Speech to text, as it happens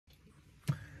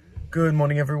Good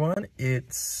morning, everyone.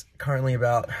 It's currently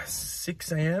about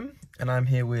 6 a.m. and I'm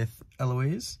here with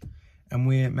Eloise, and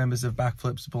we're members of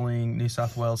Backflips Bullying New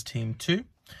South Wales Team 2.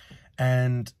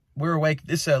 And we're awake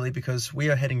this early because we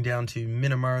are heading down to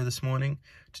Minamurra this morning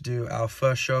to do our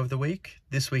first show of the week.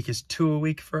 This week is 2 a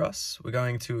week for us. We're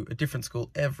going to a different school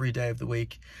every day of the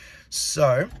week.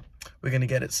 So we're going to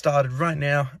get it started right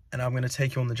now, and I'm going to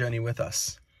take you on the journey with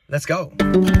us. Let's go.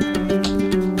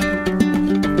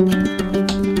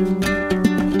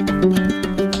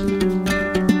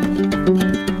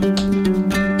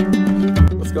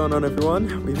 What's going on,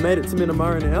 everyone? We've made it to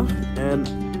Minamurra now, and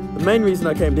the main reason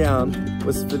I came down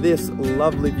was for this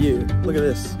lovely view. Look at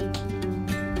this.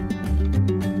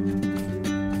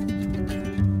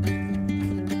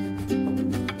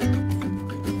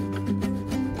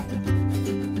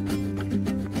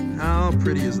 How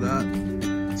pretty is that?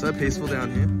 So peaceful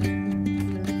down here.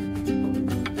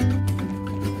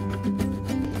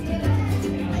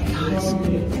 Hey guys,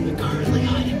 we're currently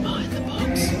hiding behind the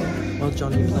box while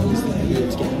Johnny plays the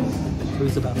idiot game.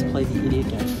 Who's about to play the idiot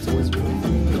game? It's always really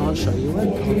fun. I can't show you it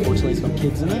because unfortunately it's got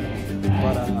kids in it.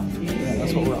 But yeah,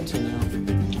 that's what we're up to now.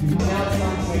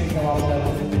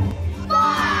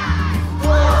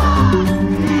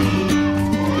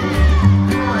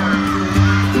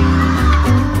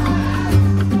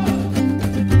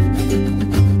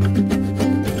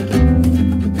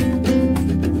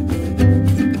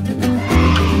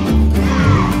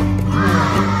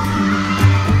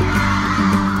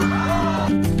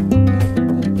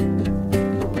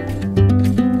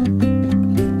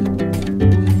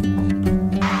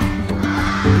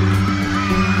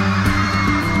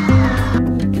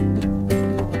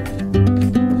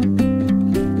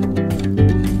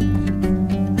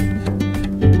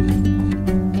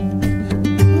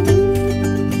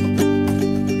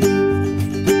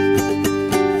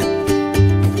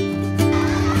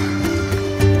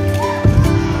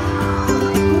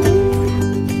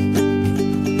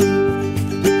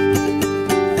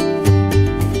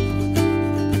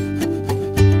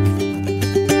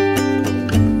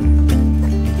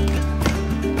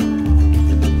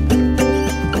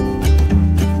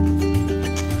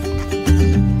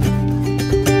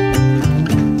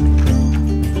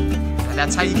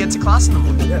 That's how you get to class in the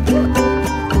morning. Yeah.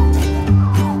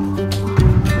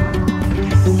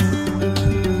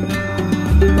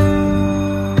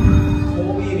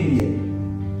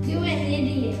 You're an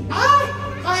idiot.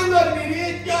 I'm not an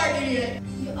idiot, you're an idiot.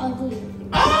 You're ugly.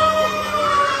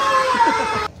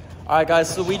 Alright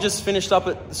guys, so we just finished up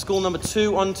at school number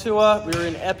 2 on tour. We were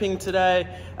in Epping today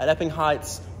at Epping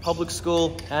Heights Public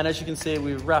School, and as you can see,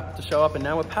 we wrapped the show up and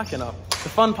now we're packing up. The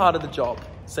fun part of the job,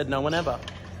 said no one ever.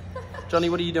 Johnny,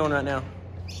 what are you doing right now?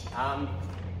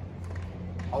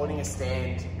 Holding a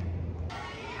stand.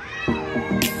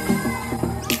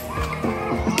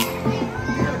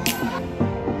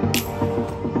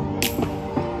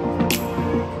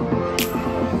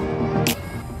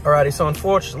 Alrighty, so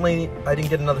unfortunately, I didn't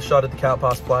get another shot at the Cow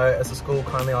Pass player as the school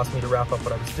kindly asked me to wrap up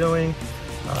what I was doing.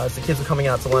 As the kids were coming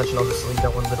out to lunch, and obviously you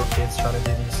don't want little kids trying to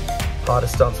do these harder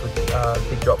stunts with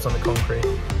big drops on the concrete.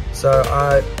 So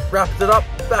I wrapped it up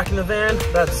back in the van.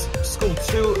 That's school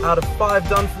 2 out of 5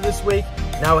 done for this week.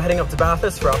 Now we're heading up to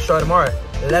Bathurst for our show tomorrow.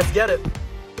 Let's get it.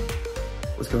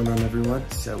 What's going on, everyone?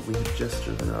 So we have just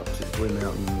driven up to the Blue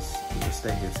Mountains. We will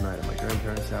stay here tonight at my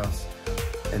grandparents' house.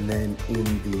 And then in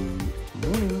the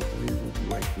morning, we will be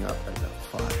waking up at about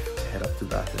 5 to head up to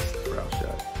Bathurst for our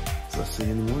show. So I'll see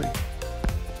you in the morning.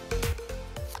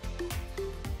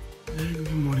 Hey,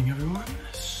 good morning, everyone.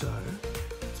 So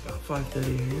it's about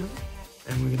 5:30 a.m.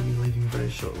 and we're going to be leaving very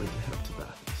shortly to head up to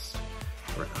Bathurst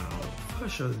for our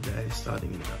first show of the day,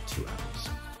 starting in about 2 hours.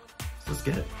 So let's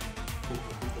get it.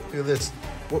 Look at this.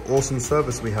 What awesome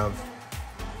service we have.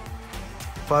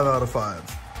 5 out of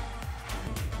 5.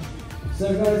 So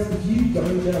guys, if you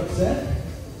don't get upset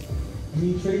and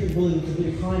you treat the bully with a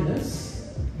bit of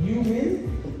kindness, you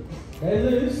win, they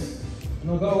lose, and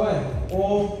they'll go away.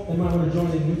 Or they might want to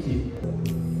join in with you.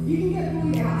 You can get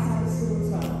bullied outside of school as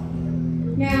well.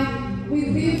 Now, we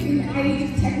live in the age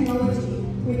of technology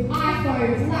with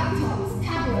iPhones, laptops,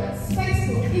 tablets,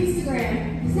 Facebook, Instagram,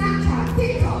 Snapchat,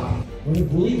 TikTok. When a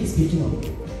bully is picking on you,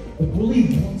 the bully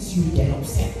wants you to get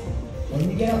upset. When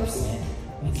you get upset,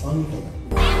 that's unfair.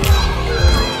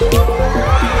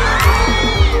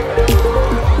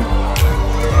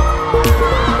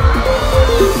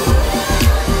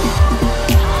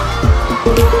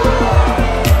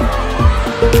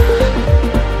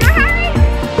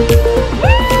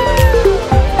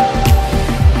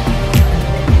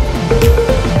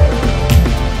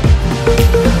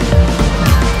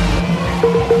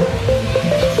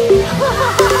 Ha ha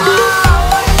ha!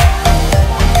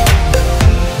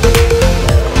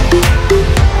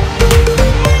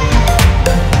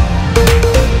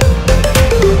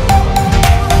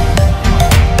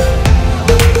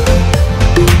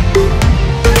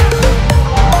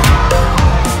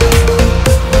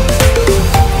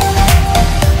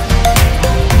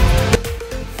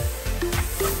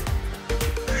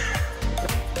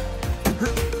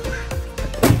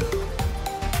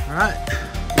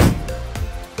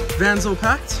 van's all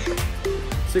packed.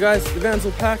 So guys, the van's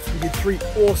all packed. We did 3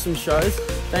 awesome shows.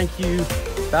 Thank you,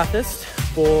 Bathurst,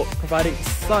 for providing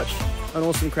such an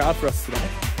awesome crowd for us today.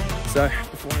 So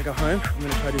before I go home, I'm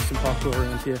gonna try to do some parkour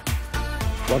around here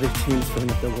while the team's filling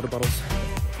up their water bottles.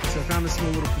 So I found this small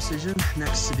little precision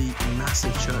next to the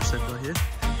massive church they've got here.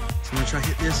 So I'm gonna try to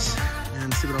hit this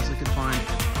and see what else I can find.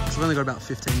 So I've only got about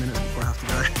 15 minutes before I have to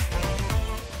go.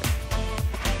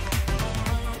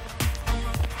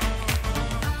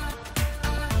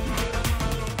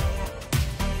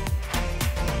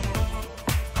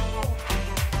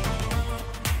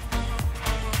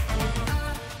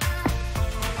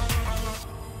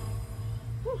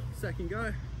 Second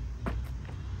go.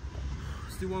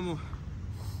 Let's do one more.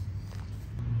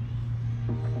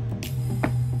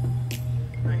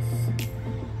 Nice.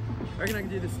 I reckon I can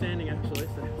do this standing actually,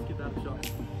 so let's give that a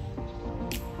shot.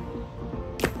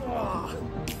 Oh,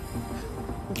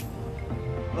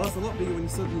 well, that's a lot bigger when you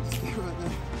suddenly just get right there.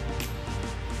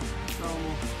 So one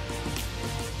more.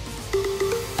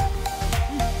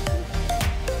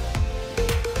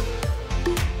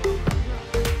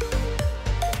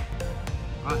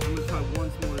 Alright, I'm gonna try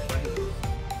once more if I hit this.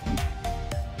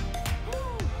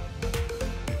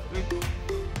 3,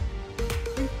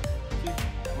 2,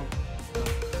 1.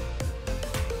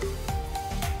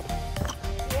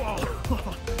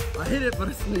 I hit it, but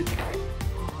I slid.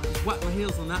 Oh, I just whacked my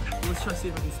heels on that. Let's try to see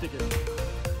if I can stick it.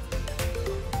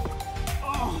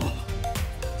 Oh,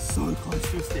 so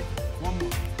close to a stick. One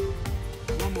more.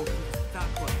 One more. It's that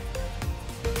close.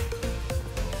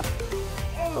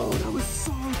 Oh, that was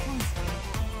so close.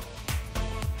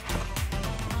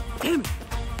 Damn it!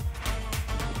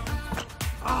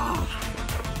 Ah!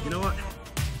 You know what?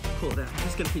 Pull it out. I'm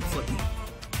just gonna keep slipping.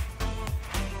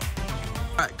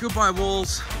 Alright, goodbye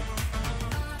walls.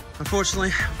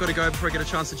 Unfortunately, I've got to go before I get a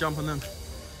chance to jump on them.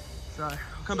 So, I'll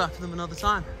come back to them another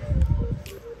time.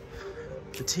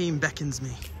 The team beckons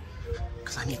me,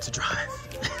 because I need to drive.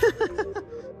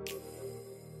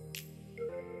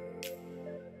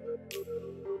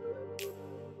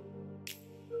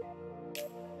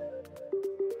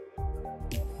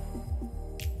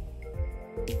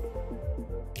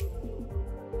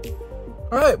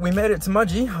 Alright, we made it to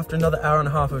Mudgee after another hour and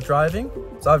a half of driving.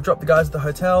 So I've dropped the guys at the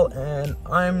hotel and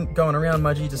I'm going around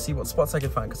Mudgee to see what spots I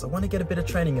can find because I want to get a bit of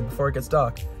training in before it gets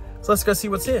dark. So let's go see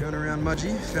what's here. Going around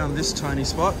Mudgee, found this tiny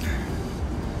spot.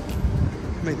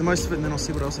 Make the most of it and then I'll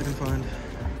see what else I can find.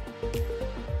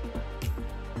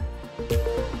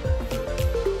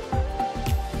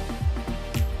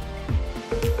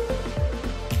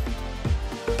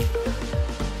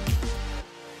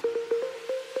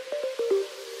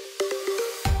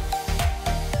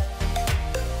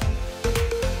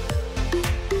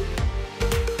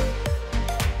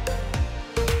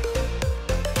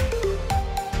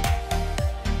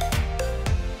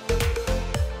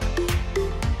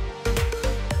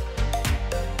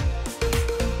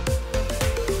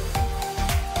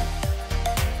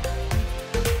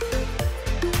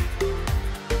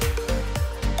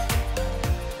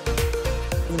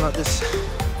 Like this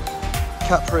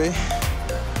Capri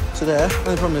to there.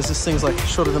 Only problem is this thing's like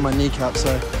shorter than my kneecap, so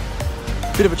a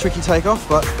bit of a tricky takeoff,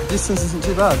 but distance isn't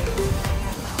too bad.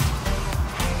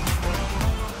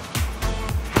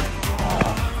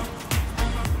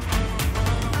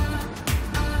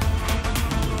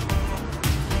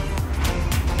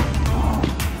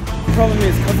 The problem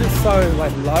is because it's so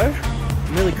like low,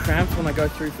 I'm really cramped when I go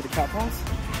through for the cat pass,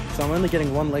 so I'm only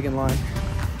getting one leg in line.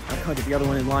 I can't get the other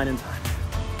one in line in time.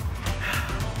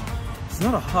 It's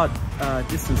not a hard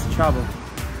distance to travel,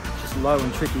 it's just low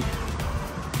and tricky.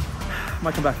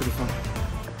 Might come back to this one.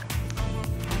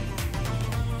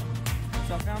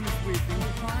 So I found this weird thing to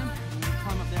climb. I'm going to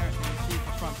climb up there and see if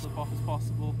I front flip off as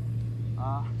possible.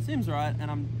 Seems right,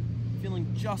 and I'm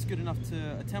feeling just good enough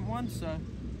to attempt one, so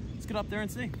let's get up there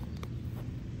and see.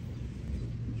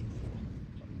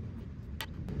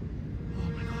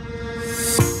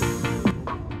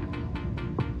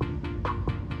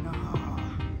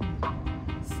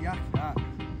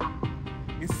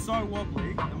 It's so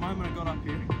wobbly. The moment I got up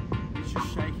here, it's just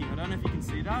shaking. I don't know if you can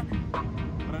see that,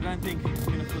 but I don't think it's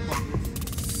gonna flip off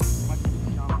this. Might flip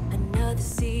the jump. Another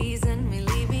season we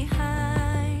leave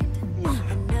behind.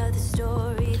 Another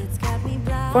story that's got me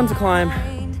blind. Fun to climb,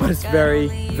 but it's very,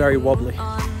 very wobbly.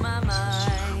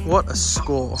 What a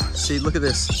score. See, look at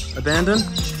this. Abandon,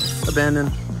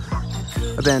 abandon,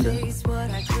 abandon.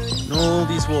 And all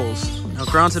these walls. Now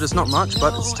granted it's not much,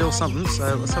 but it's still something,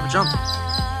 so let's have a jump.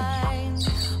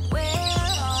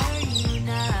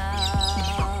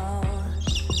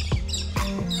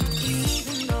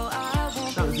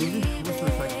 That was easy. I'm just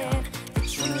gonna take a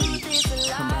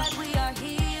 180, come back.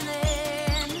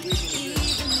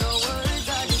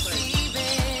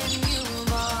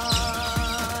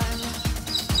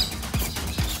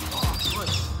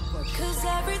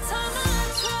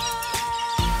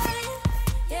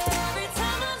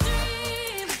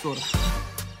 sort of.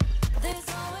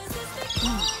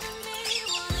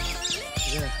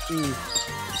 Yeah, ew.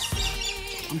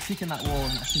 I'm kicking that wall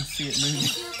and I can see it moving.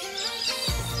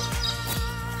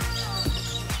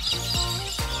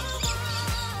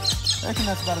 I reckon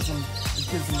that's about as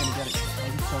good as I'm gonna get it.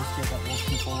 I'm so scared that wall's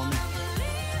gonna fall on me.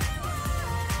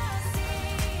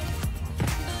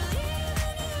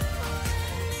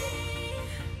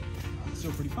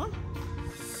 Still pretty fun.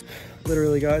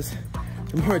 Literally, guys,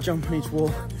 the more I jump on each wall,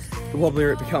 the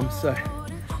wobblier it becomes. So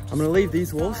I'm gonna leave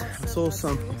these walls. I saw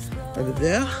some over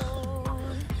there,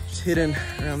 just hidden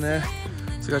around there.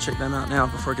 So I gotta check them out now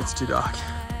before it gets too dark.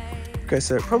 Okay,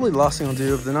 so probably the last thing I'll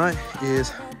do of the night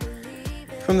is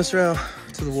from this rail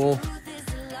to the wall,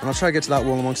 and I'll try to get to that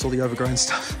wall amongst all the overgrown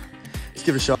stuff. Let's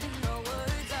give it a shot.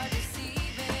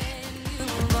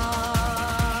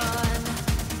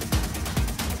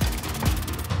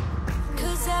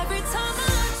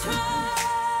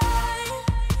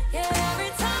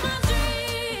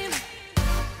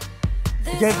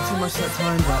 I gave it too much that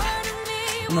time, but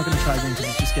I'm not going to try again because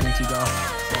it's just getting too dark.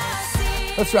 So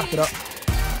let's wrap it up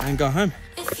and go home.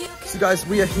 So guys,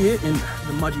 we are here in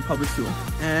the Mudgee Public School,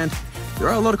 and there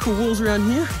are a lot of cool walls around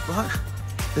here, but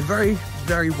they're very,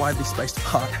 very widely spaced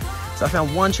apart. So I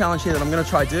found one challenge here that I'm going to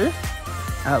try do.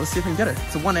 Let's see if we can get it.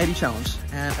 It's a 180 challenge,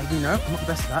 and as we know, I'm not the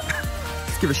best at that.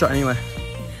 Let's give it a shot anyway.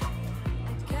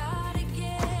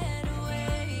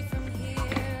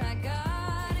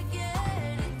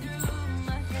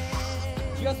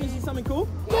 You guys want to see something cool?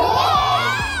 Yeah!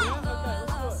 Yeah?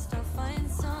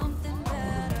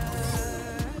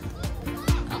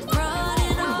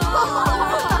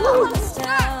 Okay, let's do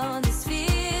it.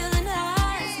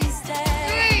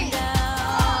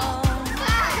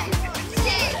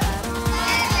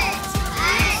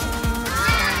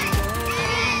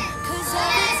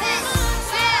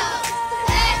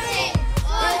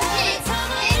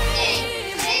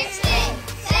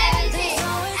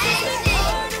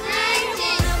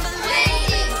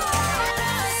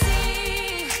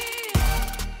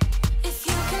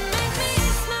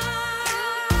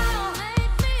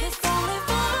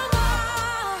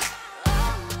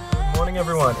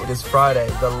 Everyone, it is Friday,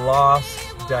 the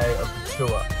last day of the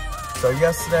tour. So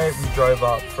yesterday we drove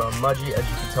up from Mudgee, as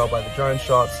you can tell by the drone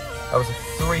shots. That was a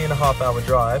 3.5-hour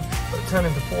drive, but it turned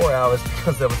into 4 hours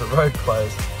because there was a road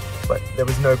closed, but there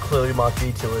was no clearly marked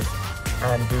detours,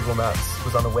 and Google Maps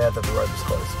was unaware that the road was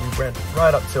closed. We went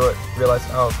right up to it, realized,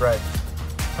 oh great,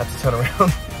 had to turn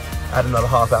around, add another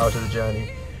half hour to the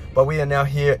journey. But we are now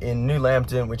here in New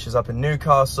Lambton, which is up in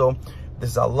Newcastle. This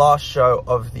is our last show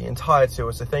of the entire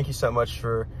tour, so thank you so much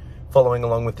for following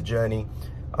along with the journey.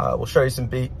 We'll show you some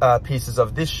pieces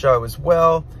of this show as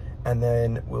well, and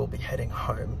then we'll be heading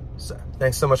home. So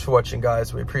thanks so much for watching,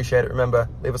 guys. We appreciate it. Remember,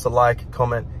 leave us a like,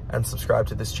 comment, and subscribe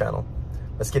to this channel.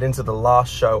 Let's get into the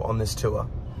last show on this tour.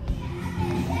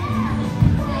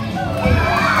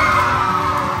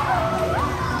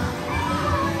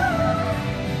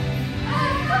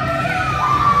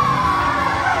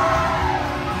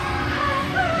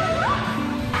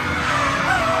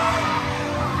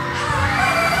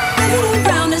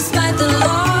 Despite the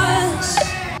loss,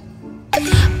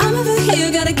 I'm over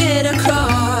here, gotta get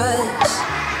across.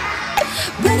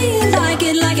 Whether you like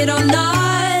it or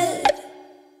not,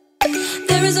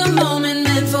 there is a moment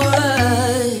meant for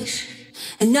us.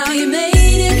 And now you made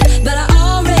it, but I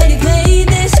already played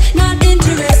this. Not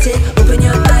interested, open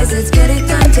your eyes, let's get it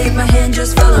done. Take my hand,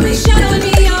 just follow me. Shadow and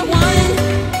me are one.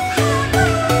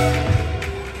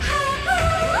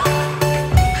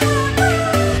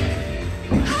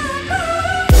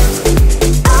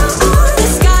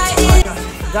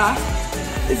 That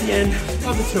is the end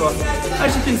of the tour.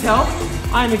 As you can tell,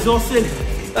 I am exhausted.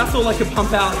 That's all I can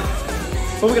pump out.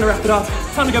 But we're gonna wrap it up.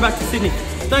 Time to go back to Sydney.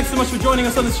 Thanks so much for joining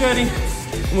us on this journey,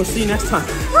 and we'll see you next time.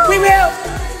 We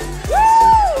will!